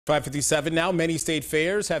5:57 now. Many state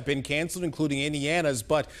fairs have been canceled, including Indiana's,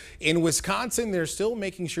 but in Wisconsin, they're still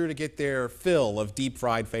making sure to get their fill of deep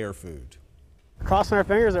fried fair food. Crossing our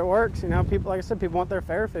fingers it works. You know, people, like I said, people want their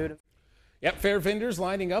fair food. Yep, fair vendors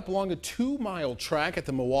lining up along a 2-mile track at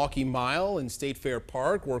the Milwaukee Mile in State Fair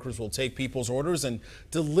Park. Workers will take people's orders and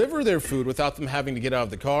deliver their food without them having to get out of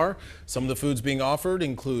the car. Some of the foods being offered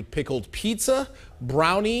include pickled pizza,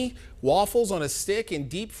 brownie, waffles on a stick, and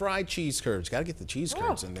deep fried cheese curds. Got to get the cheese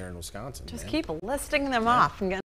curds in there in Wisconsin. Just man. keep listing them off.